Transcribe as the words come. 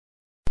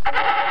We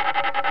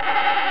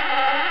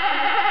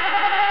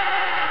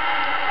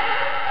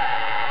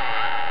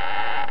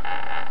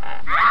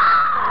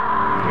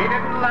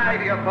didn't lie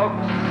to you,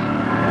 folks.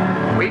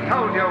 We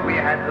told you we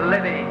had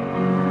living,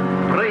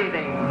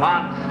 breathing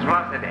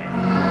monstrosities.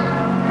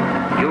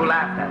 You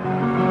laughed at them,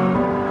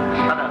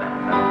 shuddered at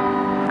them,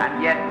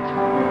 and yet,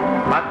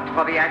 but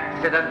for the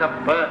accident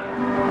of birth,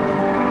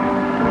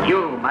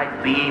 you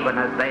might be even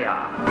as they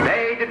are.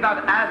 They did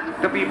not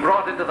ask to be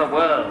brought into the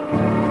world,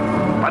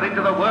 but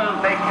into the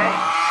world they came.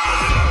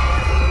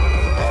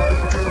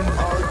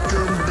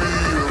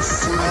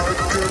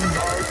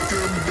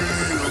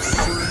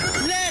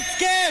 Let's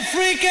get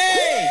freaky!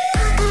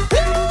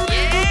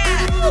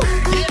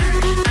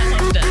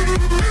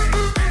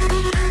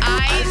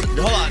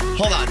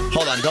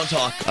 Hold on. Don't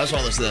talk. I just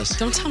want to listen to this.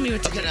 Don't tell me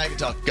what to do. Okay, now I can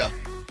talk. Go.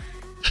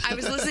 I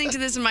was listening to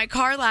this in my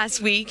car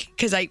last week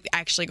because I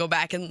actually go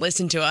back and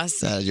listen to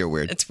us. You're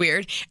weird. It's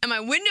weird. And my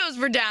windows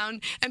were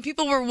down and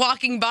people were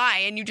walking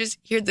by and you just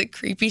hear the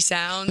creepy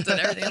sounds and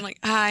everything. I'm like,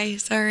 hi,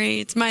 sorry,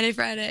 it's My Day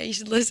Friday. You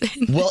should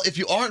listen. Well, if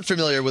you aren't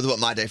familiar with what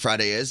My Day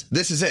Friday is,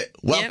 this is it.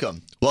 Welcome.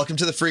 Yep. Welcome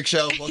to the Freak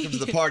Show. Welcome to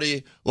the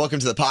party. Welcome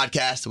to the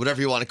podcast,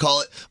 whatever you want to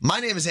call it. My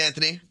name is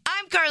Anthony.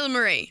 I'm Carla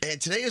Marie. And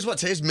today is what?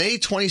 Today's May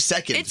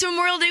 22nd. It's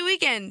Memorial Day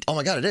weekend. Oh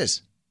my God, it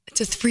is. It's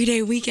a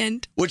 3-day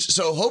weekend.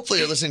 So hopefully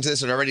you're listening to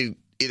this and already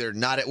either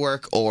not at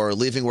work or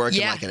leaving work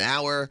in like an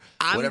hour,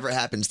 whatever it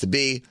happens to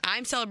be.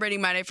 I'm celebrating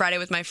My Day Friday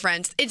with my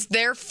friends. It's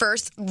their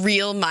first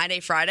real My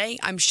Day Friday.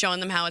 I'm showing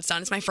them how it's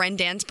done. It's my friend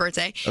Dan's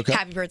birthday. Okay.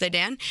 Happy birthday,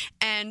 Dan.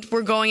 And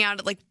we're going out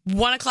at like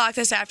 1 o'clock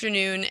this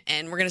afternoon,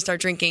 and we're going to start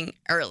drinking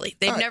early.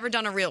 They've never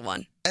done a real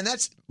one. And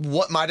that's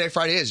what My Day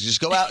Friday is. Just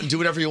go out and do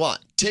whatever you want.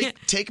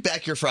 Take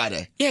back your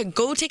Friday. Yeah,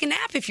 go take a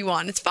nap if you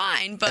want. It's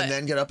fine. But and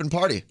then get up and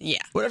party.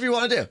 Yeah. Whatever you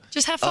want to do.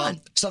 Just have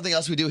fun. Something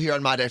else we do here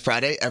on My Day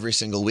Friday every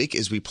single week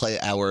is we play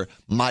our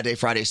My Day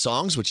Friday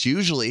songs, which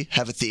usually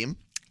have a theme.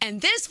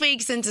 And this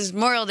week, since it's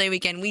Memorial Day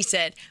weekend, we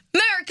said,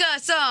 America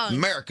song.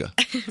 America.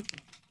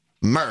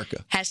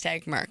 America.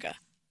 Hashtag America.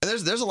 And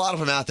there's a lot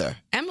of them out there.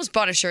 I almost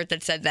bought a shirt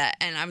that said that,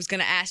 and I was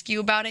going to ask you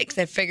about it because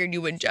I figured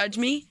you would judge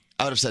me.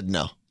 I would have said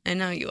no. I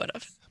know you would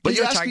have. But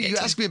you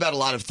asked me about a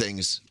lot of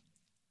things.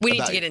 We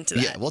need to get into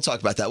that. Yeah, we'll talk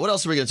about that. What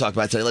else are we going to talk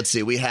about today? Let's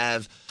see. We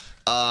have...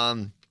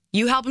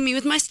 you helping me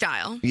with my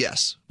style.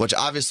 Yes, which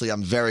obviously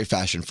I'm very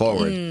fashion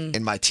forward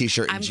in my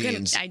T-shirt and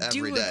jeans I do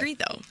every day. agree,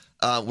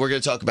 though. We're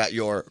going to talk about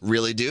your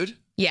Really Dude.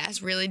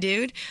 Yes, Really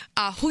Dude.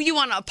 Who you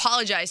want to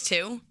apologize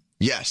to.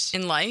 Yes.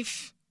 In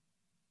life.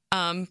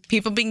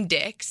 People being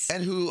dicks.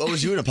 And who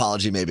owes you an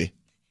apology, maybe.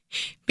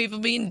 People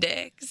being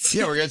dicks.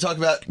 Yeah, we're going to talk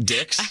about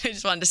dicks. I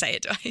just wanted to say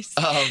it twice.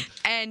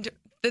 And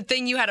the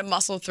thing you had to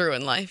muscle through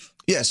in life.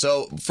 Yeah,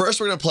 so first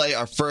we're going to play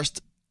our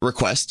first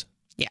request.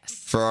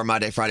 Yes. For our My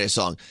Day Friday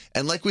song.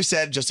 And like we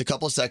said just a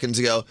couple of seconds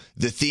ago,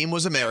 the theme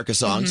was America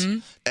songs. Mm-hmm.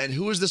 And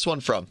who is this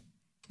one from?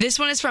 This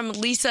one is from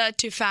Lisa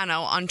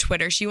Tufano on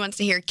Twitter. She wants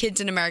to hear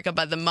Kids in America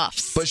by the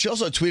Muffs. But she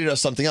also tweeted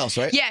us something else,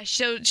 right? Yeah,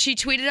 so she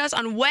tweeted us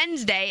on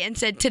Wednesday and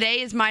said,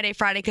 today is My Day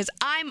Friday because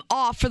I'm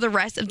off for the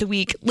rest of the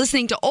week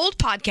listening to old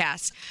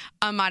podcasts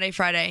on My Day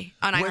Friday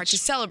on iHeart to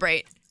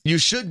celebrate. You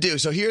should do.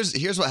 So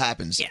here's what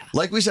happens. Yeah.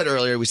 Like we said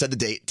earlier, we said the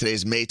date. Today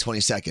is May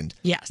 22nd.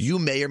 Yes. You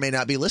may or may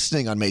not be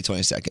listening on May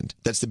 22nd.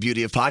 That's the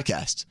beauty of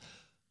podcasts.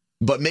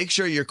 But make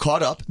sure you're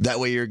caught up.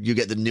 That way you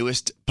get the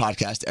newest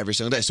podcast every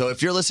single day. So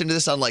if you're listening to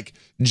this on like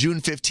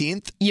June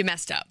 15th. You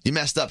messed up. You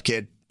messed up,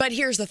 kid. But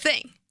here's the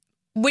thing.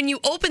 When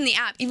you open the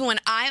app, even when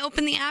I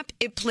open the app,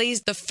 it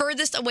plays the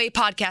furthest away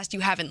podcast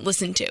you haven't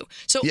listened to.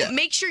 So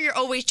make sure you're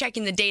always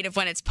checking the date of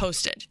when it's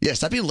posted. Yeah,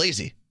 stop being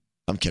lazy.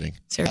 I'm kidding.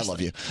 Seriously. I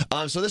love you.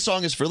 So this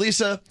song is for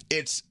Lisa.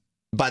 It's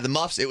by the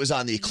Muffs. It was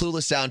on the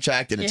Clueless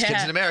soundtrack, and it's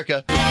Kids in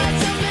America.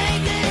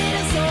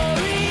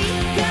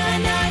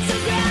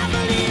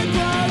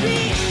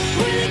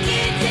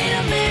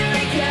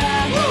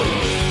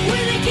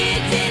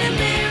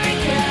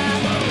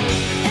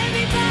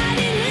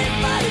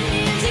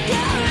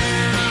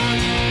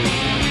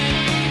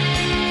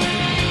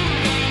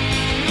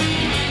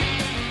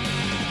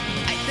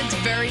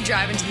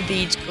 Driving to the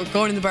beach, or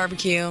going to the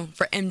barbecue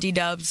for MD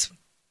Dubs.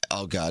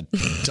 Oh, God.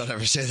 Don't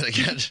ever say that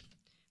again.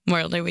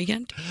 Memorial Day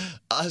weekend.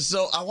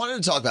 So I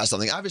wanted to talk about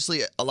something.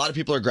 Obviously, a lot of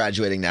people are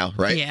graduating now,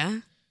 right? Yeah.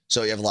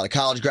 So you have a lot of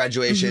college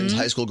graduations.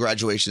 High school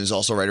graduation is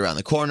also right around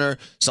the corner.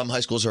 Some high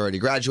schools are already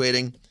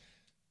graduating.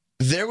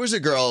 There was a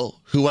girl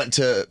who went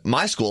to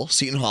my school,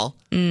 Seton Hall.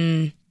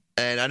 And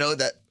I know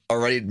that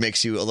already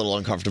makes you a little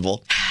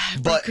uncomfortable.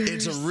 But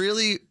it's a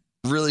really,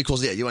 really cool...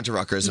 Yeah, you went to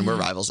Rutgers and we're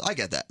rivals. I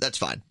get that. That's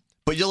fine.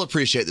 But you'll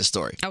appreciate the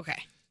story. Okay.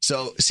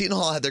 So Seton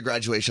Hall had their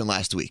graduation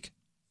last week.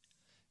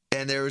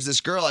 And there was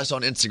this girl I saw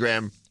on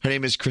Instagram. Her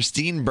name is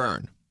Christine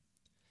Byrne.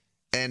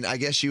 And I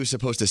guess she was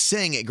supposed to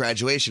sing at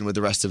graduation with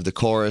the rest of the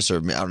chorus, or I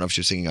don't know if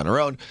she was singing on her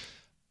own.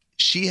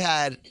 She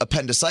had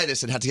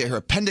appendicitis and had to get her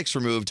appendix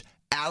removed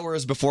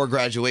hours before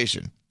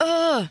graduation.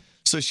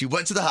 So she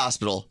went to the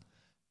hospital,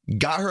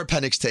 got her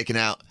appendix taken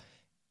out,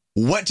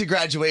 went to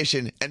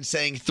graduation and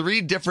sang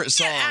 3 different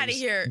songs Get outta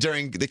here.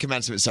 during the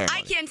commencement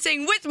ceremony. I can't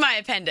sing with my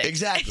appendix.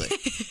 Exactly.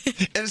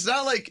 And it's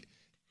not like,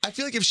 I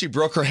feel like if she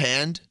broke her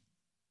hand,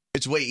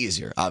 it's way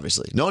easier,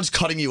 obviously. No one's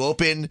cutting you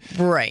open.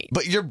 Right.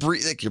 But you're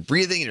breathing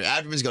and your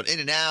abdomen's going in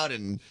and out,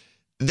 and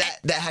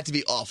that had to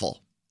be awful.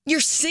 You're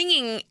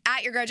singing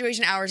at your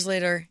graduation hours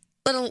later.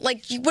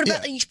 What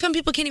about some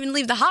people can't even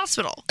leave the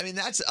hospital? I mean,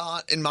 that's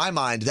in my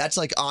mind, that's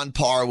like on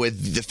par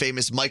with the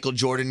famous Michael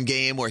Jordan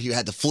game where he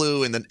had the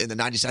flu in the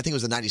 90s. I think it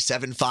was the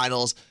 97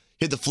 finals.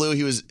 He had the flu.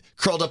 He was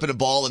curled up in a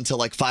ball until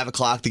like 5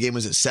 o'clock. The game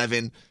was at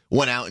 7.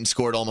 Went out and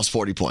scored almost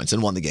 40 points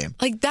and won the game.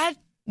 Like that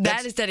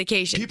is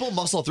dedication. People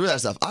muscle through that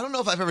stuff. I don't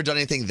know if I've ever done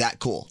anything that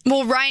cool.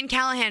 Well, Ryan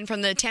Callahan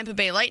from the Tampa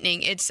Bay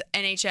Lightning, it's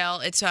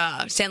NHL, it's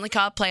Stanley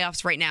Cup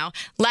playoffs right now.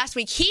 Last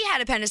week, he had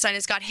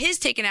appendicitis, got his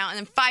taken out, and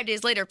then 5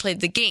 days later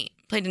played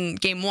in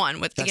game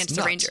 1 against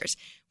the Rangers.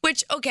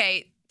 Which,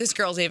 okay, this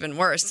girl's even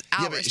worse.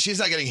 Yeah, but she's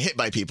not getting hit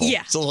by people.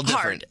 Yeah, it's a little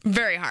different. Hard,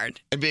 very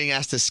hard. And being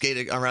asked to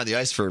skate around the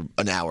ice for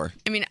an hour.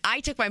 I mean, I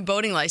took my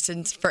boating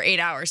license for 8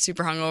 hours,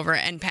 super hungover,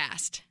 and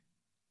passed.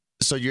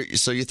 So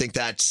you think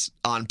that's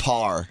on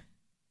par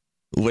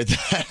with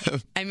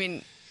that? I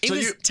mean, it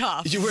was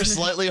tough. You were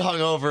slightly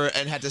hungover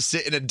and had to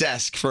sit in a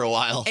desk for a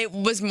while. It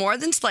was more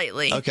than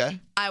slightly. Okay.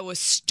 I was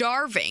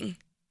starving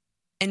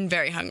and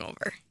very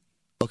hungover.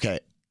 Okay.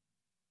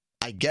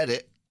 I get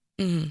it.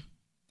 Mm-hmm.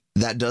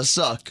 That does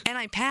suck. And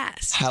I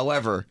passed.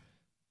 However,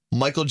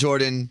 Michael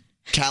Jordan,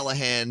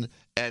 Callahan,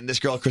 and this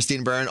girl,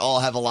 Christine Byrne, all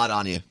have a lot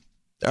on you.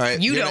 All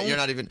right? You're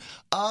not even...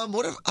 I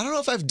don't know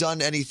if I've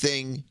done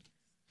anything...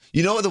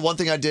 You know what, the one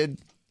thing I did?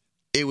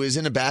 It was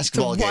in a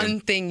basketball game. The one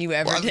thing you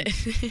ever did.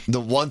 The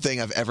one thing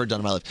I've ever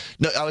done in my life.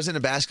 No, I was in a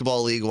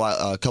basketball league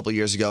a couple of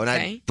years ago, and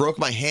I broke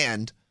my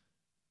hand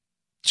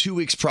 2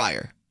 weeks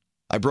prior.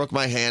 I broke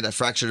my hand. I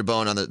fractured a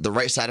bone on the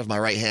right side of my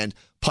right hand,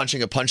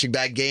 punching a punching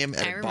bag game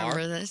at a bar. I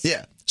remember this.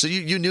 Yeah. So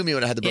you knew me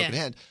when I had the broken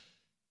hand.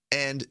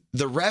 And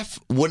the ref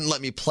wouldn't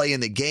let me play in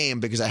the game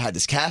because I had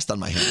this cast on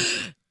my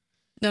hand.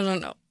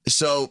 No.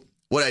 So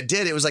what I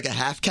did, it was like a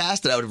half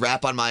cast that I would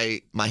wrap on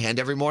my hand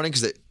every morning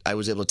because I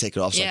was able to take it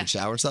off so I could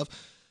shower and stuff.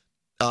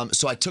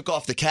 So I took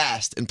off the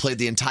cast and played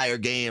the entire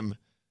game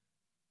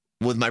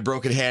with my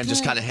broken hand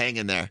just kind of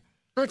hanging there.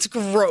 That's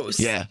gross.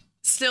 Yeah.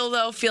 Still,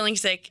 though, feeling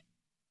sick,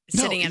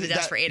 sitting at a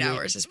desk for 8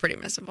 hours is pretty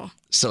missable.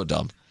 So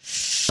dumb.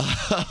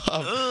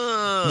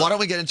 Why don't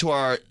we get into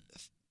our,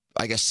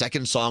 I guess,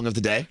 second song of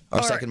the day,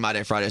 our second My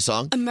Day Friday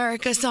song.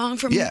 America song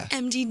from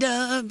MD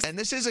Dubs. And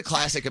this is a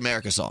classic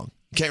America song.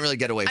 Can't really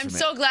get away from it. I'm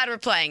so glad we're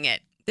playing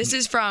it. This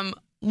is from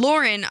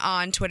Lauren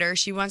on Twitter.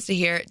 She wants to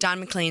hear Don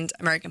McLean's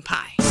American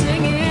Pie.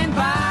 Singing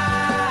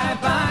bye,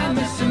 bye,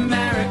 Miss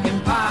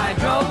American Pie.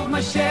 Drove my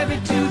Chevy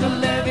to the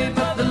levee,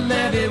 but the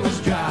levee was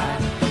dry.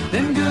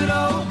 Them good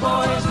old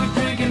boys were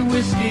drinking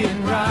whiskey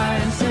and rye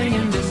and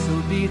singing,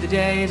 this'll be the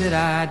day that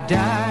I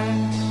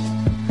die.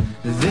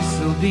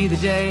 This'll be the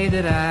day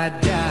that I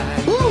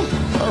die. Woo!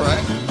 All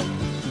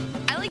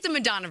right. I like the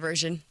Madonna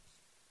version.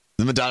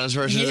 The Madonna's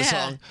version of the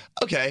song?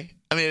 Okay.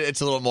 I mean,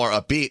 it's a little more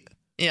upbeat.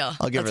 Yeah,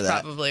 I'll give her that.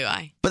 That's probably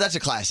why. But that's a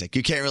classic.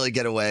 You can't really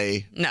get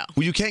away. No.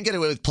 Well, you can't get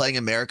away with playing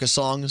America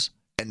songs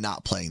and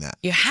not playing that.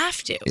 You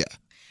have to. Yeah.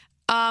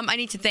 I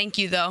need to thank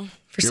you, though.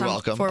 You're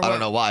welcome. I don't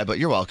know why, but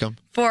you're welcome.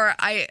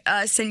 I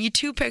sent you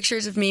 2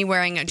 pictures of me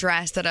wearing a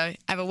dress that I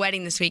have a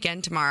wedding this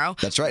weekend tomorrow.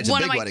 That's right. It's a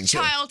big wedding, too.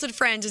 One of my childhood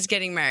friends is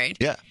getting married.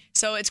 Yeah.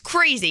 So it's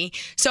crazy.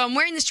 So I'm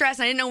wearing this dress,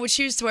 and I didn't know what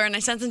shoes to wear, and I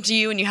sent them to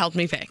you, and you helped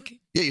me pick.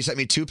 Yeah, you sent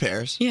me 2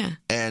 pairs. Yeah.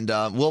 And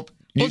we'll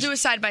do a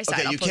side-by-side.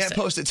 Okay, you can't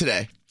post it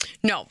today.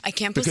 No, I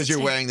can't post it because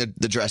you're wearing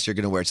the dress you're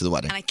going to wear to the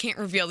wedding. And I can't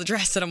reveal the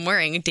dress that I'm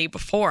wearing a day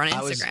before on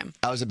Instagram.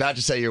 I was about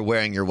to say you're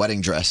wearing your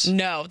wedding dress.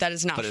 No, that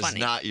is not funny. But it's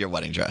not your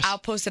wedding dress. I'll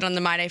post it on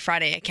the My Day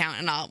Friday account,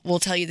 and we'll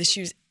tell you the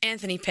shoes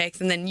Anthony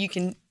picked, and then you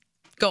can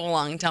go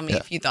along and tell me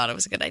if you thought it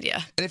was a good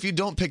idea. And if you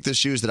don't pick the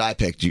shoes that I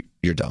picked,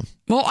 you're dumb.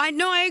 Well, I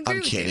know, I agree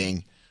with you. I'm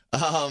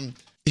kidding.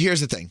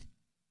 Here's the thing.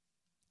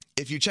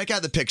 If you check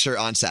out the picture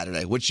on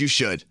Saturday, which you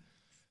should,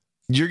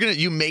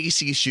 you may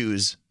see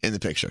shoes in the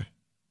picture.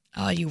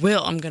 Oh, you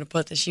will. I'm going to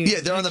put the shoes. Yeah,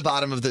 they're on the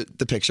bottom of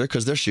the picture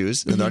because they're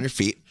shoes and they're on your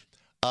feet.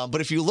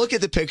 But if you look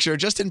at the picture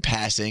just in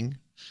passing,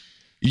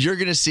 you're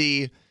going to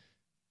see,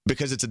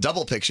 because it's a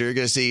double picture, you're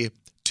going to see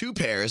 2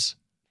 pairs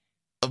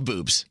of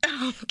boobs.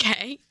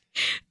 Okay.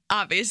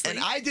 Obviously. And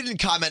I didn't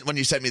comment when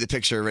you sent me the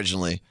picture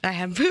originally. I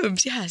have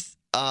boobs, yes.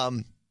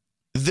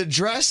 The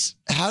dress,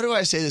 how do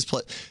I say this?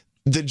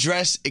 The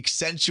dress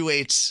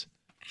accentuates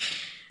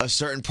a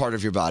certain part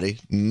of your body,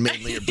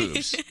 mainly your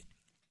boobs.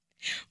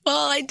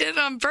 Well, I did it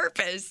on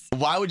purpose.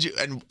 Why would you?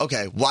 And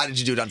okay, why did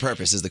you do it on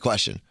purpose? Is the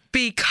question.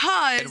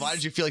 Because. And why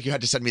did you feel like you had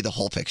to send me the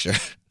whole picture?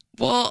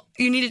 Well,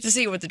 you needed to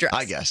see it with the dress.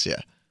 I guess,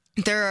 yeah.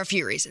 There are a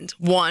few reasons.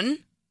 1,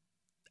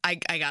 I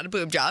got a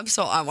boob job,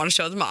 so I want to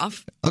show them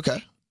off.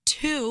 Okay.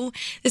 2,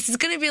 this is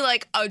going to be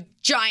like a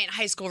giant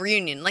high school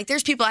reunion. Like,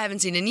 there's people I haven't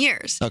seen in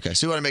years. Okay,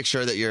 so you want to make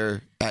sure that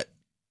you're at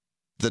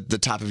the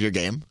top of your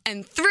game.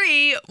 And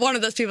 3, one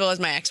of those people is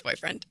my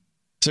ex-boyfriend.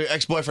 So your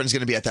ex-boyfriend's going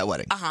to be at that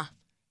wedding. Uh-huh.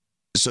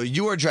 So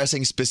you are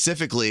dressing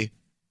specifically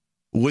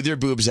with your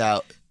boobs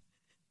out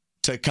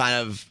to kind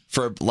of,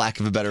 for lack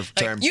of a better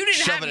term, you didn't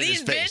shove have it in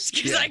his these, face. bitch,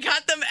 because I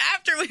got them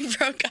after we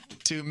broke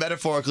up. To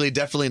metaphorically,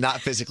 definitely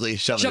not physically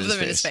shove them it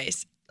in his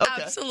face.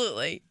 Okay.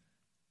 Absolutely.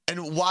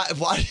 And why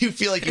do you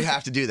feel like you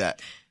have to do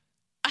that?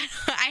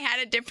 I had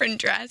a different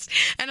dress,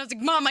 and I was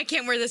like, Mom, I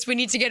can't wear this. We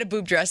need to get a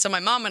boob dress. So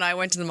my mom and I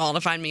went to the mall to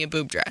find me a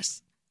boob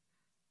dress.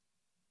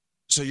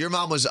 So your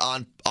mom was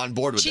on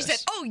board with She this?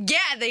 said, oh,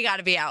 yeah, they got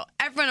to be out.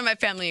 Everyone in my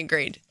family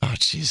agreed. Oh,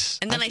 jeez.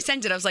 And then I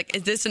sent it. I was like,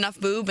 is this enough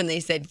boob? And they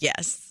said,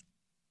 yes.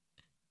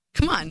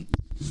 Come on.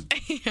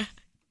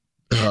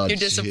 Oh, You're jeez.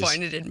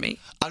 disappointed in me.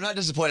 I'm not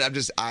disappointed.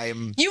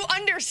 I'm... You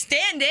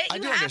understand it. I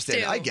You do have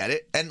understand. to. I get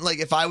it. And like,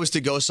 if I was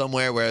to go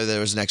somewhere where there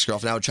was an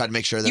ex-girlfriend, I would try to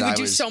make sure that You would I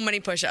do was... so many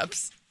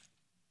push-ups.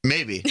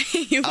 Maybe.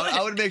 You would.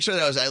 I would make sure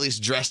that I was at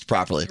least dressed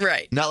properly.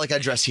 Right. Not like I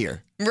dress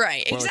here.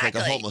 Right, Or exactly.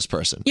 like a homeless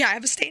person. Yeah, I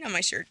have a stain on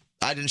my shirt.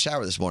 I didn't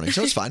shower this morning,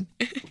 so it's fine.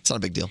 It's not a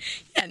big deal.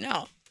 Yeah,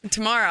 no.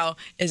 Tomorrow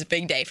is a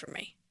big day for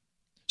me.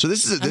 So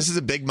this is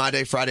a big My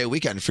Day Friday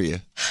weekend for you.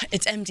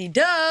 It's empty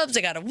dubs.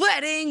 I got a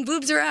wedding.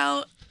 Boobs are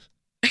out.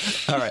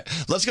 All right,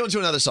 let's go into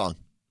another song.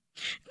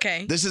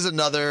 Okay. This is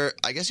another,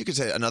 I guess you could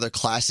say, another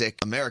classic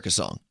America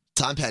song.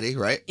 Tom Petty,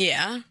 right?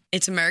 Yeah.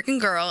 It's American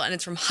Girl, and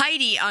it's from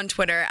Heidi on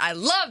Twitter. I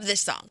love this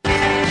song. Oh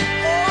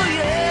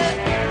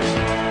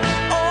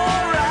yeah,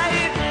 all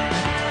right.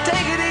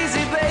 Take it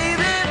easy,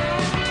 baby.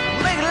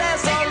 Make it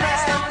last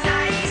all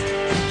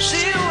night.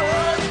 She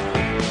was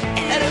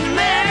an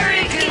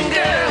American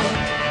girl.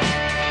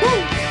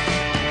 Woo.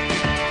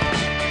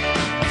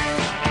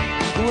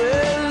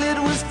 Well,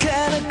 it was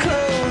kind of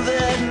cold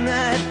that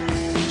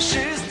night.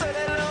 She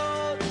studied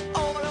Lord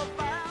over the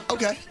fire.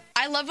 Okay.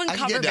 I love when I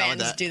can cover get down with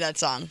bands that. do that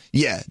song.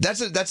 Yeah,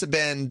 that's a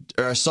band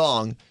or a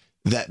song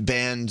that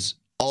bands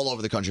all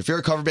over the country. If you're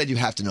a cover band, you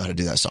have to know how to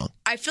do that song.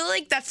 I feel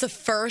like that's the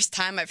first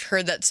time I've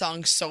heard that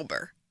song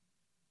sober.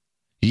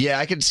 Yeah,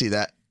 I can see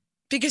that.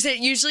 Because it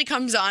usually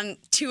comes on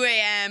 2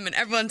 a.m. and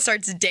everyone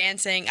starts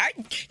dancing. I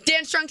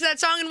danced drunk to that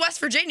song in West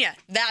Virginia.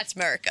 That's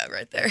America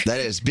right there. That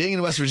is. Being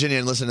in West Virginia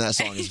and listening to that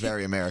song is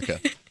very America.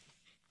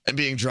 And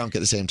being drunk at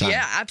the same time.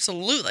 Yeah,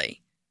 absolutely.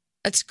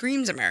 That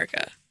screams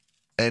America.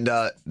 And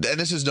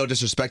this is no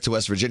disrespect to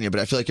West Virginia, but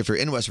I feel like if you're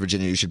in West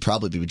Virginia, you should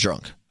probably be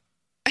drunk.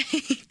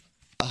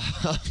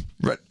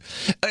 Right.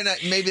 And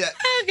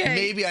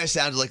maybe I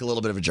sounded like a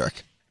little bit of a jerk.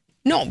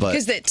 No, But-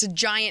 because it's a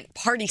giant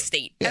party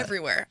state Yeah.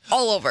 everywhere,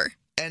 all over.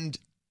 And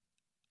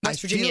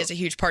West Virginia is a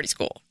huge party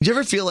school. Do you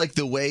ever feel like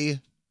the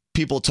way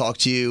people talk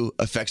to you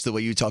affects the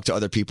way you talk to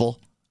other people?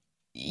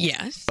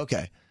 Yes.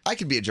 Okay. I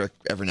can be a jerk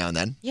every now and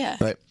then. Yeah.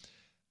 Right.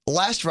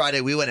 Last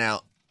Friday, we went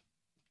out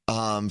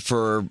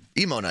for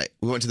emo night.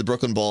 We went to the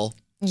Brooklyn Bowl.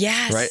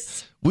 Yes.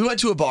 Right. We went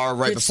to a bar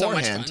right We had so much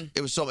beforehand. fun.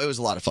 It was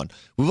a lot of fun.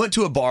 We went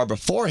to a bar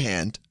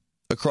beforehand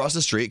across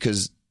the street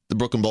because the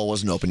Brooklyn Bowl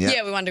wasn't open yet.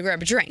 Yeah, we wanted to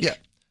grab a drink. Yeah.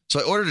 So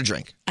I ordered a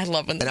drink, I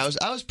love when and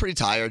I was pretty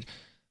tired.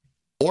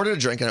 Ordered a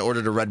drink, and I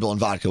ordered a Red Bull and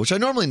vodka, which I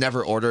normally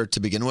never order to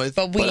begin with.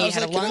 But we I was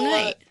had a like, you long know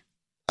what? night.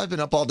 I've been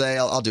up all day.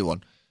 I'll do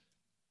one.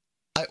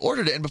 I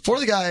ordered it, and before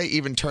the guy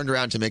even turned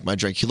around to make my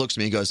drink, he looks at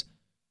me and goes,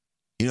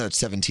 "You know, it's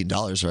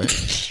 $17, right?"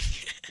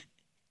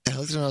 And I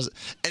looked at him,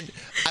 and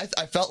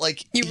I felt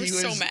like You were he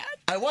so was- mad?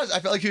 I was. I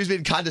felt like he was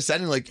being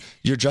condescending, like,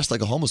 "You're dressed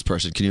like a homeless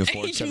person. Can you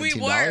afford We $17?"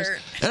 were.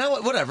 And I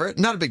went, "Whatever,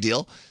 not a big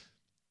deal."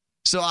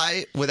 So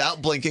I,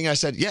 without blinking, I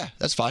said, "Yeah,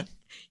 that's fine."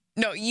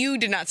 No, you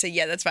did not say,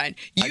 yeah, that's fine.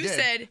 I You did.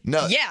 said,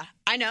 No. yeah,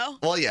 I know.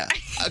 Well, yeah.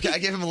 Okay, I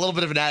gave him a little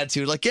bit of an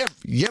attitude, like,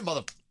 yeah,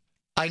 mother,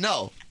 I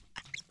know.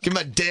 Give him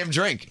a damn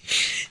drink.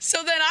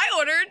 So then I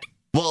ordered.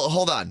 Well,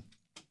 hold on.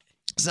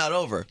 It's not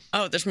over.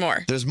 Oh, there's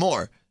more. There's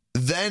more.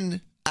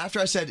 Then after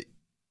I said,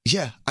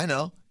 "Yeah, I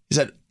know," he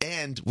said,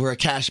 "And we're a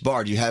cash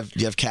bar. Do you have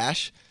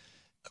cash?"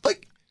 I'm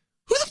like,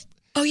 who the?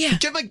 Oh, yeah.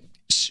 Get my.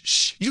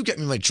 Shh, you get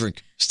me my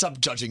drink. Stop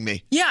judging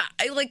me. Yeah,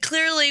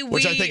 clearly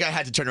Which I think I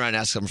had to turn around and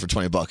ask him for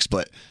 $20,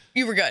 but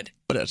you were good.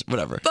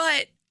 whatever.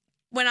 But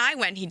when I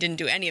went, he didn't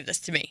do any of this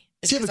to me.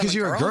 Is it Yeah, because I'm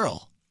you're a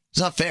girl. It's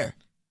not fair.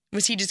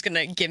 Was he just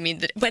gonna give me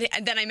the? But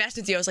then I messed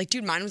with you. I was like,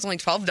 dude, mine was only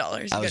 $12.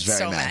 I was got very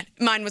so mad.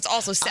 Mine was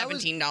also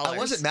 $17. I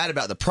wasn't mad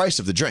about the price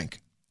of the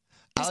drink.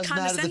 I was mad at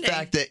the condescending.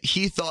 fact that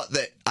he thought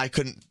that I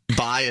couldn't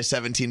buy a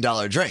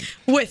 $17 drink.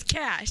 With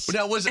cash.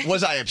 Now, was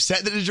I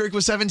upset that his drink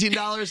was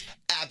 $17?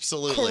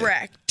 Absolutely.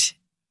 Correct.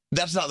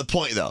 That's not the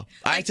point, though.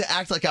 I had to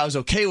act like I was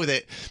okay with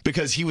it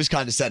because he was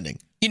condescending.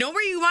 You know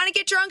where you want to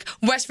get drunk?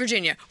 West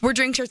Virginia, where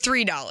drinks are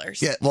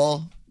 $3. Yeah,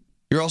 well,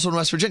 you're also in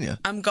West Virginia.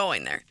 I'm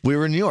going there. We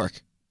were in New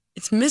York.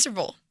 It's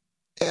miserable.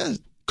 Yeah,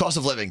 cost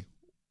of living,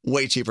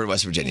 way cheaper in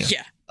West Virginia.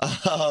 Yeah.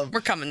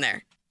 We're coming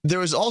there. There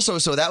was also,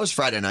 so that was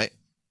Friday night.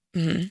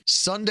 Mm-hmm.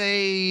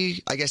 Sunday,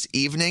 I guess,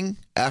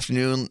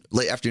 afternoon,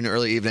 late afternoon,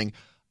 early evening,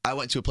 I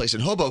went to a place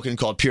in Hoboken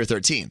called Pier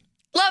 13.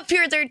 Love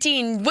Pier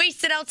 13.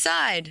 Wasted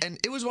outside. And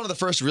it was one of the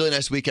first really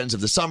nice weekends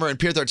of the summer. And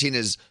Pier 13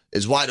 is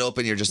wide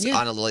open. You're just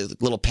on a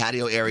little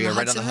patio area The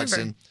right on the Hudson Hudson.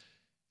 River.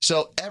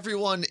 So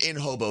everyone in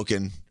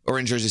Hoboken or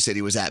in Jersey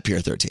City was at Pier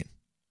 13.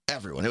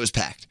 Everyone. It was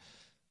packed.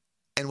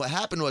 And what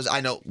happened was,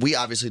 we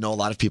obviously know a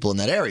lot of people in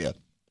that area.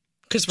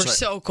 Because we're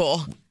so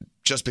cool.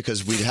 just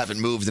because we haven't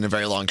moved in a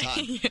very long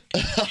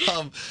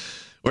time.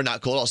 We're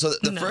not cool at all. So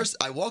the first,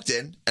 I walked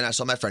in and I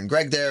saw my friend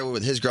Greg there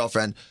with his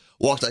girlfriend,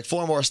 walked like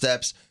 4 more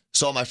steps,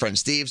 saw my friend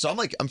Steve. So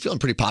I'm feeling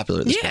pretty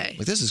popular at this point.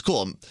 Like, this is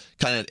cool. I'm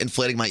kind of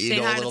inflating my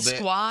ego a little bit.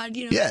 Squad,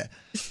 you know? Yeah.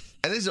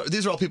 And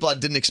these are all people I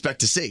didn't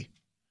expect to see.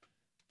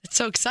 It's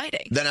so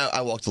exciting. Then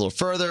I walked a little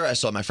further. I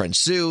saw my friend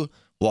Sue.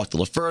 Walked a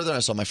little further. And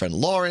I saw my friend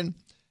Lauren.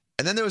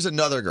 And then there was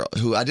another girl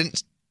who I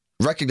didn't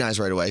recognize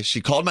right away.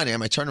 She called my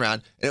name. I turned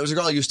around. And it was a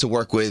girl I used to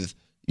work with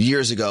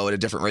years ago at a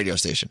different radio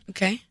station.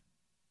 Okay.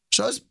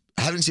 So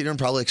I haven't seen her in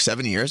probably like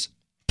 7 years.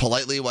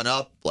 Politely went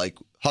up, like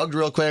hugged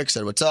real quick,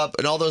 said what's up.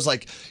 And all those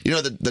like, you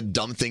know, the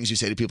dumb things you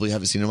say to people you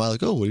haven't seen in a while.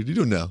 Like, oh, what are you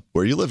doing now?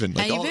 Where are you living?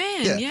 Like, how you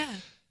been? Yeah.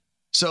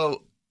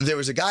 So there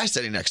was a guy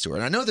sitting next to her.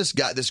 And I know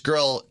this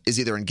girl is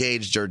either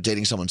engaged or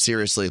dating someone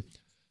seriously.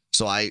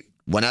 So I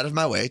went out of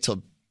my way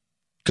to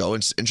go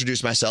and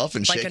introduce myself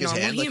and shake his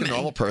hand like a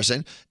normal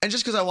person. And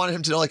just because I wanted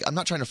him to know, like, I'm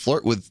not trying to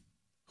flirt with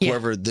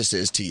whoever this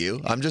is to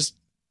you.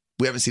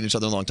 We haven't seen each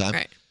other in a long time.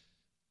 Right.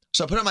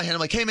 So I put out my hand. I'm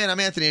like, hey, man,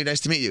 I'm Anthony. Nice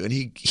to meet you. And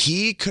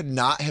he could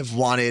not have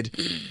wanted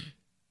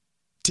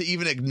to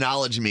even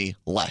acknowledge me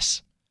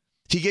less.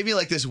 He gave me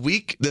like this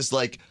weak,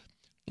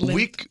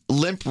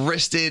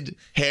 limp-wristed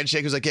handshake.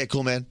 He was like, yeah,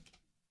 cool, man.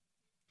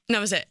 And that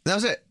was it.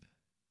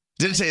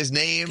 Didn't say his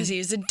name. Because he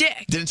was a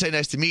dick. Didn't say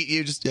nice to meet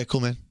you. Just, yeah,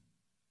 cool, man.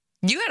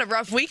 You had a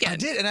rough weekend. I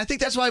did. And I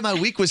think that's why my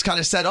week was kind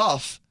of set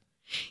off.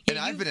 And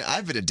I've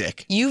been a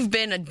dick. You've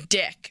been a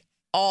dick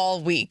all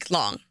week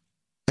long.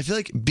 I feel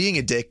like being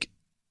a dick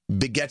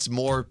begets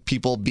more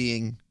people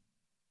being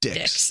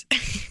dicks.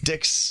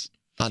 Dicks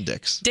on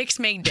dicks. Dicks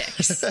make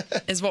dicks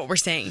is what we're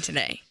saying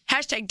today.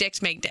 Hashtag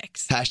dicks make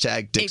dicks.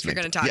 Hashtag dicks if you're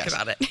going to talk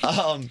about it.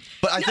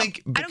 But I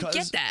think because I don't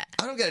get that.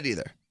 I don't get it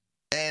either.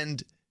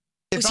 And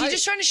was he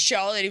just trying to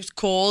show that he was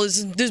cool?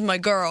 This is my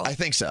girl. I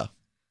think so.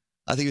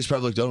 I think he was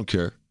probably like, I don't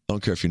care. I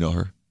don't care if you know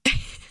her.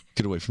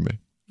 Get away from me.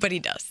 But he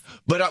does.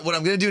 But what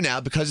I'm going to do now,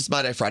 because it's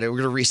My Day Friday, we're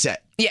going to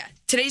reset. Yeah.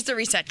 Today's the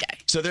reset day.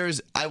 So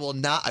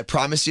I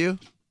promise you,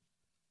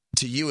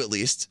 to you at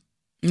least.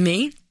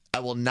 Me? I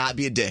will not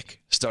be a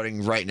dick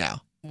starting right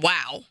now.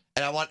 Wow.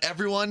 And I want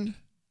everyone.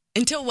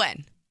 Until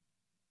when?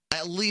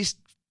 At least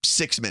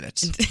 6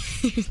 minutes.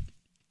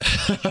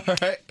 All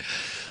right.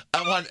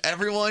 I want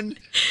everyone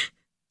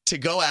to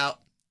go out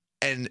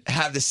and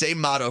have the same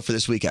motto for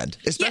this weekend,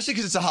 especially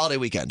because it's a holiday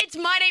weekend. It's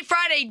My Day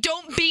Friday.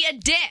 Don't be a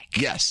dick.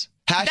 Yes.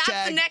 That's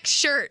the next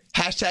shirt.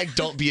 Hashtag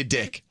don't be a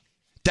dick.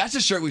 That's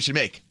a shirt we should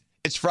make.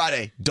 It's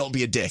Friday. Don't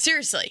be a dick.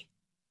 Seriously.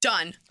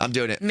 Done. I'm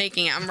doing it. I'm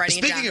writing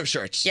it down. Speaking of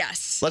shirts.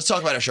 Yes. Let's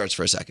talk about our shirts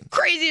for a second.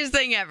 Craziest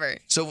thing ever.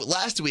 So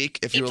last week,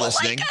 if you were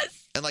listening,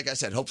 and like I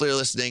said, hopefully you're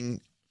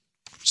listening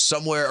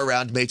somewhere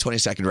around May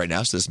 22nd right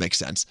now, so this makes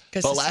sense.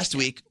 But last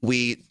week,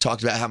 we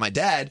talked about how my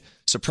dad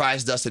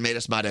surprised us and made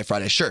us My Day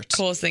Friday shirts.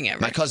 Coolest thing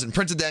ever. My cousin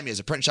printed them. He has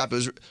a print shop. It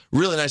was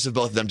really nice of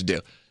both of them to do.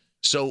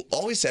 So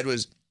all we said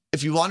was,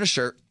 if you want a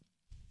shirt,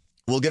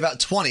 we'll give out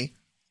 20.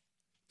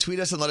 Tweet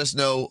us and let us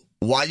know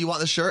why you want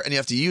the shirt, and you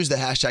have to use the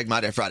hashtag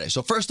My Day Friday.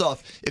 So first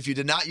off, if you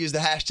did not use the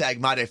hashtag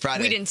My Day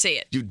Friday, we didn't see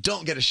it. You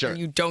don't get a shirt.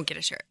 You don't get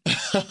a shirt.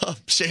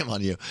 Shame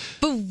on you.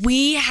 But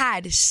we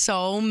had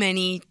so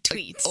many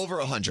tweets. Over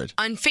 100.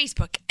 On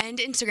Facebook and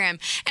Instagram.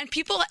 And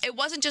people, it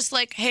wasn't just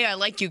like, hey, I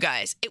like you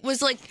guys. It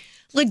was like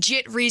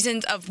legit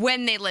reasons of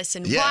when they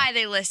listen, why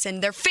they listen,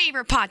 their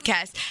favorite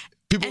podcast.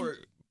 People were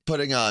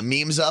putting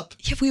memes up.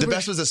 Yeah, the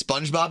best was a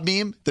SpongeBob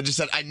meme that just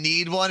said, I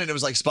need one. And it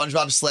was like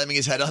SpongeBob slamming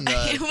his head on the,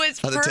 it was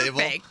on the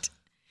table. Perfect.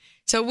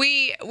 So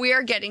we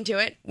are getting to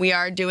it. We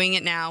are doing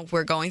it now.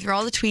 We're going through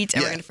all the tweets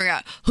and we're going to figure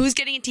out who's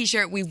getting a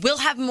t-shirt. We will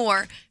have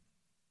more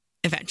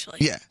eventually.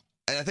 Yeah.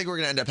 And I think we're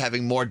going to end up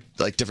having more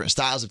like different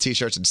styles of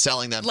t-shirts and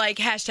selling them. Like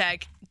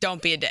hashtag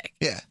don't be a dick.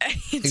 Yeah.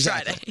 It's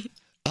exactly.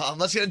 Friday.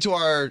 Let's get into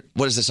our,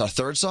 what is this, our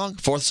third song?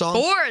 Fourth song?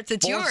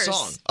 It's yours.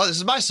 Song. Oh, this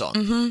is my song.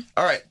 Mm-hmm.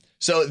 All right.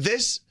 So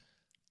this,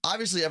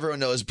 obviously everyone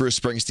knows Bruce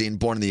Springsteen,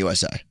 Born in the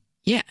USA.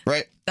 Yeah.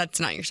 Right?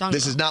 That's not your song.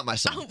 This is not my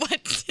song. Oh,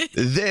 what?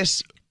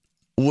 This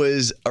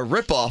was a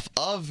ripoff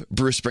of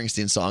Bruce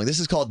Springsteen's song. This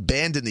is called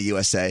Banned in the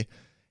USA.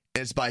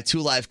 And it's by Two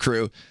Live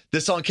Crew.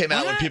 This song came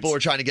out when people were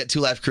trying to get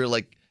Two Live Crew,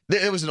 like,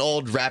 it was an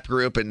old rap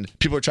group and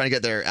people were trying to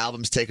get their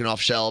albums taken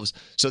off shelves.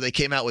 So they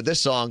came out with this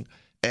song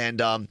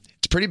and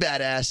it's pretty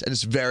badass and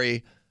it's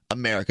very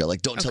America.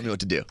 Like, don't tell me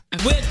what to do.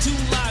 We're too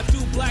live,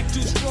 too black,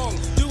 too strong,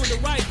 doing the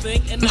right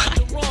thing and not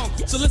the wrong.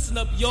 So listen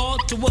up, y'all,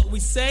 to what we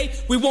say.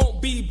 We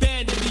won't be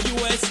banned in the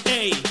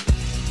USA.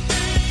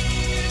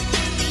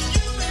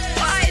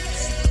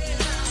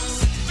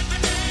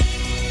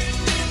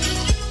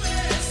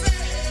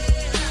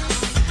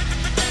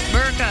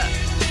 America.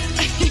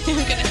 I'm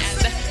going to add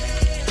that.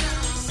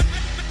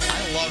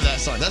 I love that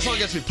song. That song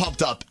gets me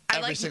pumped up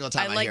every single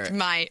time I hear it. I like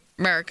my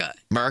America.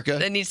 America?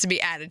 That needs to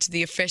be added to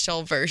the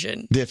official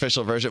version. The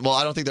official version. Well,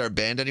 I don't think they're a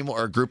band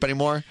anymore or a group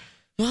anymore.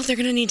 Well, they're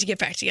going to need to get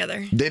back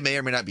together. They may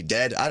or may not be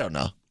dead. I don't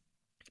know.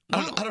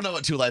 I don't know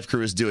what Two Live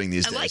Crew is doing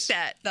these days. I like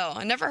that, though.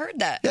 I never heard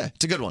that. Yeah,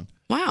 it's a good one.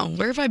 Wow,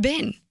 where have I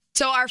been?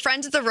 So our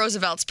friends at the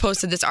Roosevelts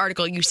posted this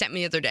article you sent me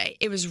the other day.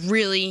 It was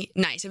really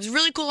nice. It was a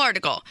really cool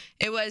article.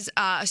 It was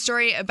a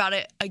story about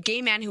a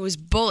gay man who was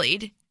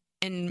bullied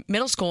in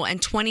middle school,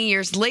 and 20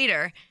 years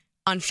later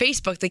on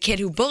Facebook, the kid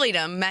who bullied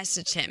him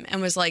messaged him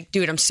and was like,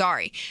 dude, I'm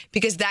sorry.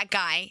 Because that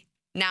guy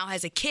now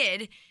has a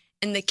kid,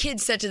 and the kid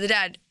said to the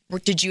dad,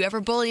 did you ever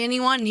bully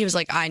anyone? And he was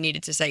like, I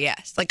needed to say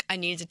yes. Like, I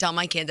needed to tell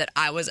my kid that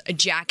I was a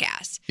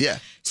jackass. Yeah.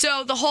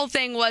 So the whole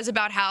thing was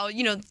about how,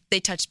 they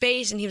touched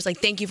base, and he was like,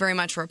 thank you very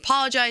much for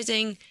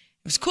apologizing. It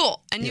was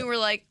cool. And you were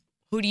like,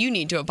 who do you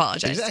need to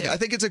apologize Exactly. to? I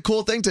think it's a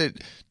cool thing to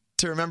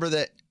remember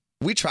that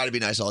we try to be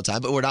nice all the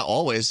time, but we're not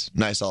always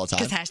nice all the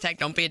time. Because #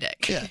 don't be a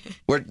dick. Yeah.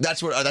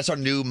 That's our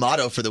new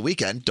motto for the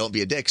weekend. Don't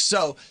be a dick.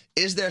 So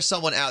is there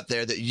someone out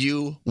there that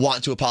you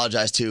want to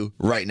apologize to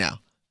right now?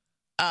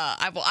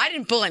 I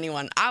didn't bully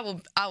anyone. I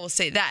will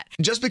say that.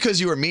 Just because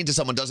you were mean to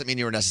someone doesn't mean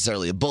you were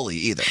necessarily a bully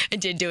either. I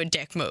did do a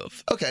dick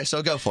move. Okay,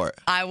 so go for it.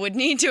 I would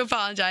need to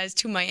apologize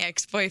to my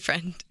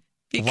ex-boyfriend.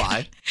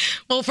 Why?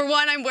 Well, for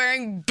one, I'm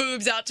wearing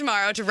boobs out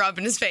tomorrow to rub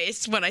in his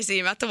face when I see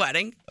him at the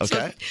wedding.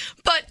 Okay.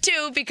 But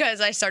two, because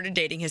I started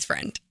dating his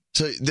friend.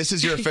 So this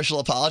is your official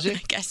apology?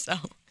 I guess so.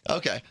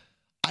 Okay.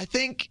 I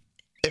think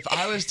if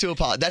I was to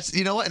apologize,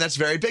 you know what? And that's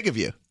very big of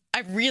you.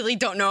 I really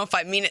don't know if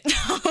I mean it,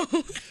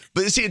 though.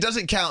 But see, it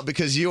doesn't count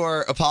because you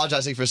are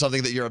apologizing for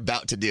something that you're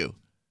about to do.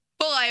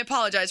 Well, I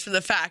apologize for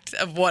the fact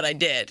of what I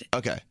did.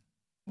 Okay.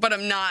 But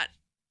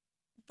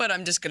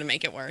I'm just going to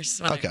make it worse.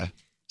 Okay.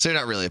 So you're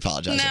not really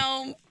apologizing.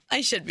 No,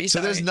 I should be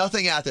sorry. So there's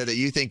nothing out there that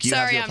you think you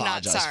sorry, have to I'm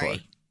not apologize sorry.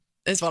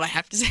 for. Is what I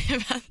have to say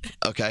about that.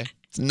 Okay.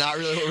 It's not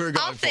really what we were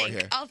going for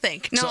here. I'll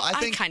think. No, So I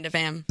think kind of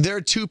am. There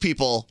are two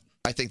people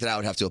I think that I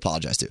would have to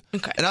apologize to.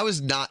 Okay. And I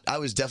was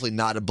definitely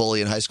not a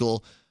bully in high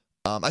school.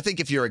 I think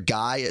if you're a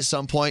guy at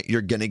some point,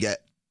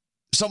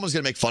 someone's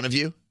going to make fun of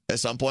you at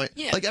some point.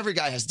 Yeah. Like every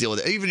guy has to deal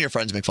with it. Even your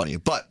friends make fun of you.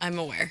 But I'm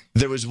aware.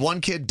 there was one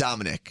kid,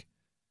 Dominic,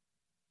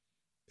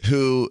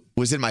 who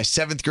was in my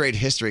 7th grade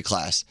history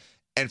class.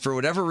 And for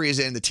whatever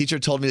reason, the teacher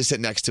told me to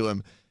sit next to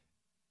him.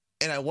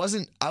 And I was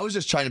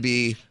just trying to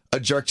be a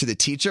jerk to the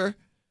teacher,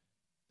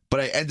 but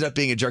I ended up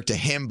being a jerk to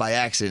him by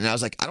accident. And I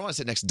was like, I don't want to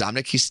sit next to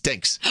Dominic. He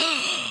stinks.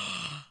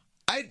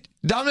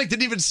 Dominic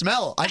didn't even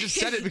smell. I just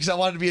said it because I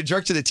wanted to be a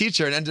jerk to the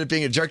teacher and ended up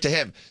being a jerk to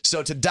him.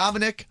 So to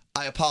Dominic,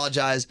 I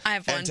apologize. I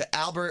have one. And to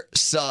Albert,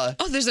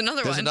 oh, there's another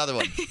one. There's another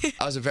one.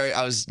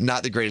 I was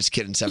not the greatest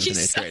kid in 7th and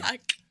 8th grade.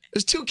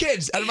 There's 2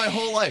 kids out of my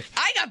whole life.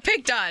 I got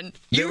picked on.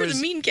 You were the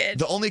mean kid.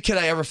 The only kid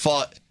I ever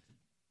fought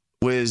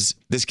was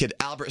this kid,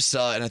 Albert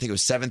Suh, and I think it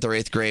was 7th or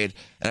 8th grade,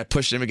 and I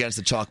pushed him against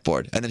the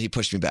chalkboard, and then he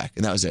pushed me back,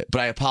 and that was it.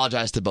 But I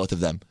apologized to both of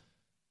them.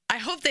 I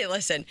hope they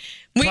listen.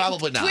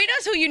 Probably not. Tweet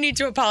us who you need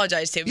to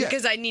apologize to,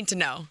 because I need to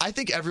know. I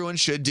think everyone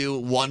should do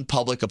one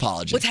public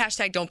apology. With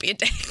 # don't be a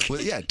dick.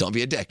 Don't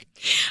be a dick.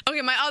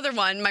 Okay, my other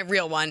one, my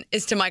real one,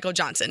 is to Michael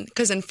Johnson.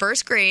 Because in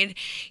 1st grade,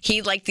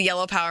 he liked the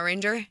yellow Power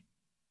Ranger.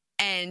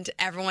 And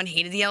everyone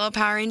hated the yellow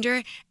Power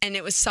Ranger. And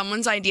it was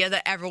someone's idea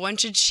that everyone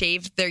should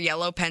shave their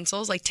yellow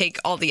pencils, like take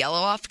all the yellow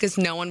off, because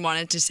no one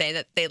wanted to say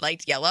that they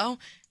liked yellow.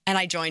 And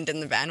I joined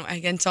in the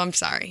bandwagon, so I'm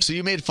sorry. So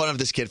you made fun of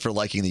this kid for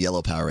liking the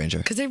yellow Power Ranger.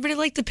 Because everybody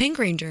liked the Pink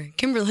Ranger,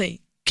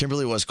 Kimberly.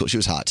 Kimberly was cool. She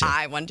was hot, too.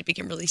 I wanted to be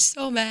Kimberly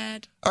so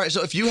bad. All right,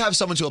 so if you have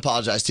someone to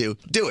apologize to,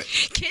 do it.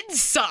 Kids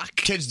suck.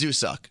 Kids do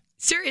suck.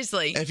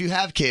 Seriously. And if you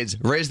have kids,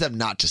 raise them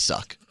not to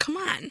suck. Come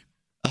on.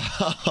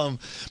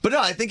 But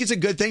no, I think it's a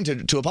good thing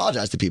to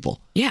apologize to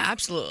people. Yeah,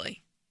 absolutely.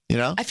 You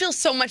know? I feel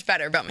so much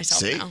better about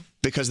myself now.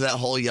 Because of that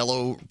whole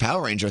yellow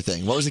Power Ranger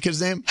thing. What was the kid's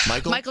name?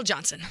 Michael? Michael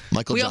Johnson.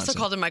 Michael we Johnson. also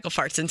called him Michael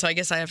Fartson, so I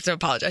guess I have to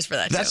apologize for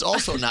that, That's too.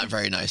 also not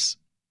very nice.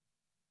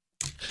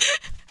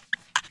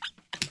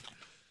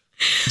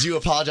 Do you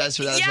apologize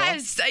for that as well?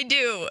 Yes, I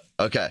do.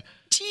 Okay.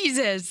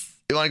 Jesus.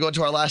 You want to go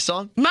into our last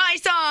song? My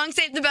song,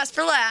 save the best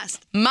for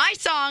last. My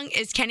song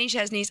is Kenny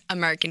Chesney's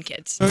American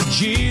Kids.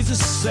 Jesus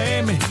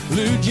save me,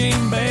 blue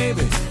jean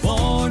baby,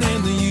 born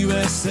in the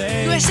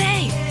USA.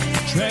 USA!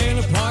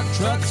 Trailer park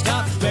truck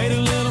stop, faded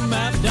little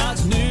map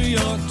dots, New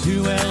York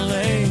to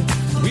LA.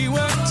 We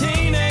were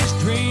teenage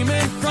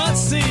dreaming, front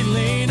seat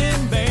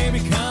leaning, baby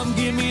come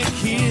give me a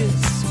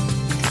kiss.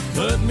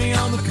 Put me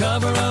on the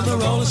cover of the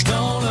Rolling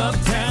Stone,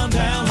 uptown,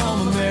 down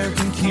home,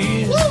 American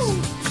Kids.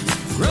 Woo!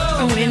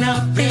 Growing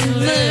up in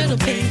little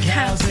pink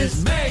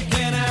houses,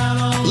 making out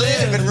on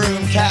living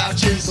room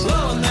couches,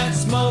 blowing that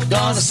smoke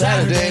on a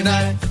Saturday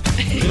night.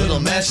 A little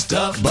messed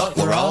up, but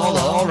we're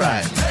all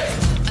right.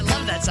 I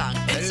love that song.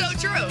 It's so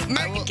true.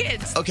 American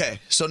Kids. Okay,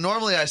 so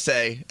normally I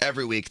say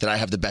every week that I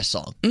have the best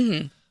song.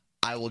 Mm-hmm.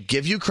 I will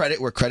give you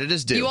credit where credit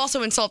is due. You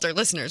also insult our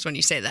listeners when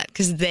you say that,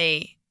 because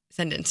they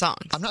send in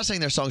songs. I'm not saying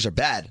their songs are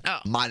bad. Oh.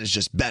 Mine is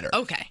just better.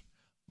 Okay.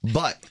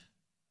 But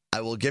I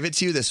will give it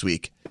to you this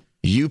week.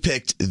 You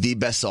picked the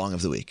best song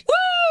of the week. Woo!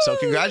 So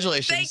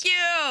congratulations. Thank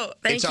you.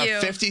 It's our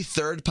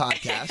 53rd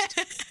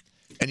podcast,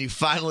 and you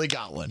finally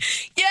got one.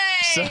 Yay!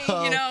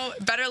 So,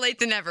 better late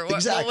than never.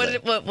 Exactly.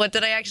 What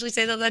did I actually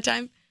say that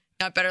time?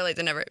 Not better late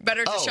than never.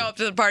 Better to show up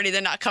to the party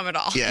than not come at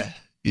all. Yeah,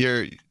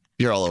 you're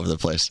You're all over the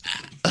place.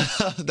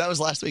 That was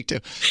last week, too.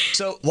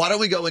 So why don't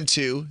we go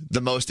into the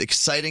most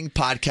exciting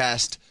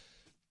podcast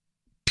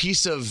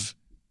piece of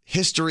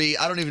history?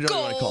 I don't even know what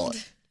you want to call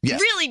it. Yeah.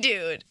 Really,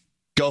 dude.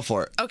 Go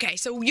for it. Okay,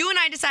 so you and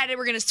I decided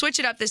we're going to switch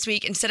it up this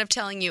week. Instead of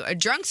telling you a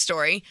drunk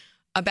story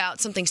about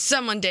something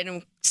someone did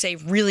and say,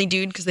 really,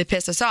 dude, because they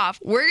pissed us off,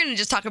 we're going to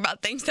just talk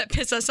about things that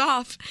piss us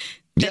off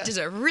that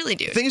deserve a really,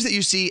 dude. Things that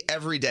you see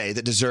every day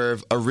that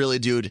deserve a really,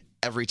 dude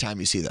every time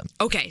you see them.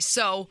 Okay,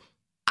 so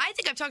I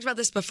think I've talked about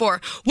this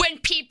before. When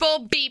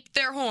people beep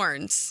their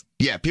horns.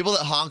 Yeah, people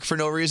that honk for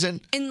no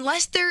reason.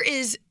 Unless there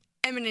is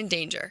imminent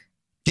danger.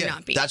 Do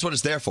not beep. That's what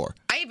it's there for.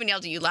 I even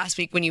yelled at you last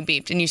week when you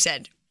beeped and you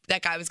said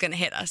that guy was going to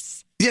hit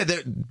us. Yeah,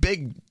 the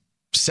big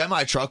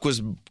semi-truck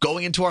was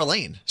going into our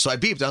lane. So I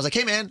beeped. I was like,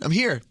 hey, man, I'm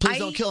here. Please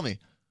don't kill me.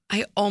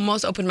 I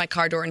almost opened my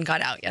car door and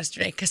got out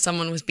yesterday because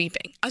someone was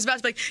beeping. I was about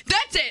to be like,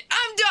 that's it.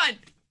 I'm done.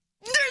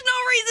 There's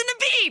no reason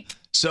to beep.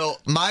 So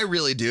my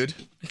really, dude,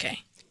 okay,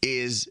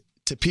 is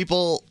to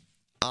people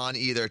on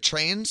either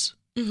trains,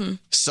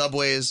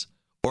 subways,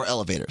 or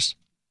elevators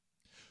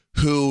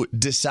who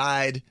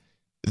decide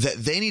that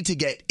they need to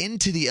get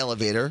into the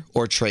elevator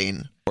or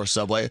train or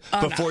subway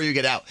before you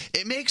get out.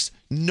 It makes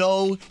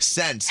no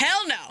sense.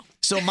 Hell no.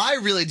 So my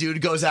really,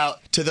 dude, goes out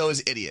to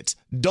those idiots.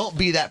 Don't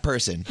be that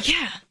person.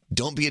 Yeah.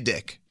 Don't be a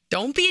dick.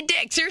 Don't be a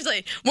dick.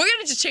 Seriously, we're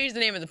gonna just change the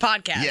name of the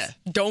podcast. Yeah.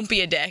 Don't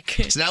be a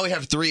dick. So now we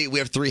have three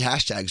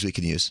hashtags we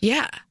can use.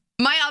 Yeah.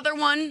 My other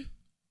one,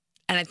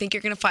 and I think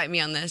you're gonna fight me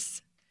on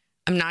this.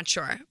 I'm not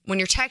sure. When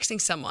you're texting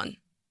someone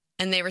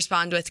and they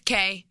respond with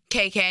K,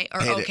 KK,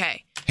 or Hate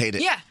okay. Hate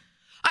it. Yeah.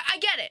 I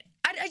get it.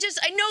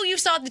 I know you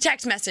saw the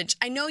text message.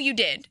 I know you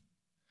did.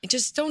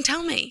 Just don't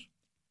tell me.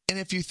 And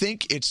if you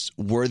think it's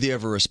worthy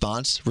of a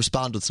response,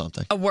 respond with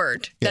something. A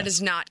word that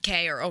is not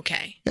K or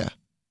okay. Yeah.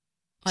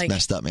 Like, it's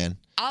messed up, man.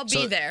 I'll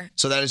be there.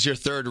 So that is your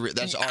third.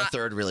 That's our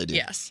third really, dude.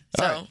 Yes.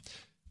 All So right.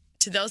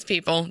 to those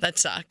people that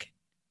suck,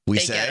 We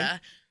they say, get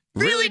a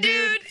really,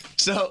 dude.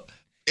 So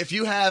if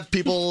you have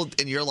people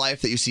in your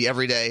life that you see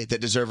every day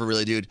that deserve a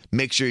really, dude,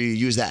 make sure you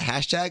use that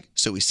hashtag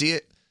so we see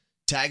it.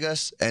 Tag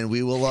us, and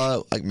we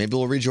will, maybe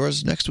we'll read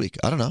yours next week.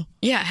 I don't know.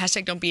 Yeah,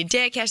 hashtag don't be a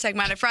dick, hashtag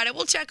Monday Friday.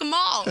 We'll check them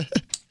all.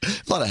 A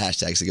lot of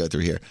hashtags to go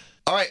through here.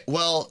 All right,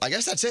 well, I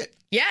guess that's it.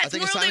 Yeah, I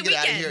think it's time to Memorial get Day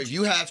out of here. weekend.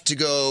 You have to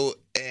go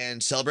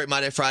and celebrate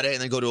My Day Friday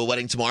and then go to a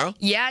wedding tomorrow.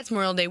 Yeah, it's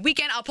Memorial Day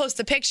weekend. I'll post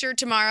a picture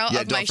tomorrow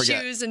Yeah, of my don't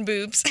forget. shoes and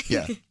boobs.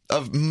 Yeah,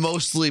 of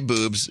mostly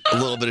boobs, a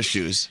little bit of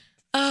shoes.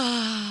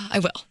 I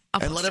will.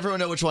 I'll And post let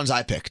everyone know which ones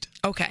I picked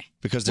Okay.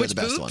 because they're Which the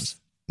best boobs? ones.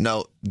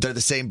 No, they're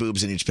the same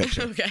boobs in each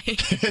picture. Okay.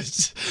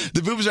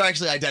 The boobs are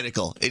actually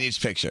identical in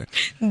each picture.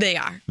 They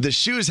are. The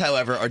shoes,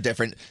 however, are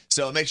different.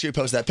 So make sure you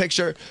post that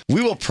picture.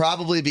 We will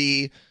probably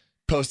be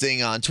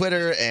posting on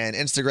Twitter and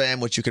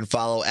Instagram, which you can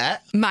follow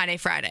at. My Day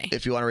Friday.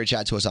 If you want to reach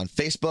out to us on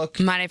Facebook.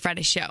 My Day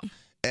Friday show.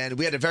 And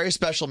we had a very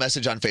special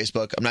message on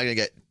Facebook. I'm not going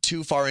to get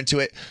too far into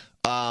it,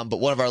 but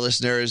one of our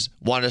listeners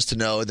wanted us to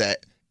know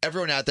that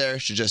everyone out there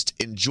should just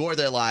enjoy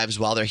their lives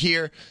while they're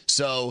here.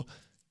 So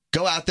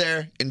go out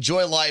there,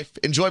 enjoy life,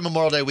 enjoy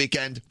Memorial Day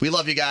weekend. We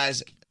love you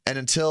guys. And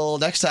until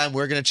next time,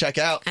 we're going to check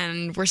out.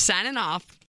 And we're signing off.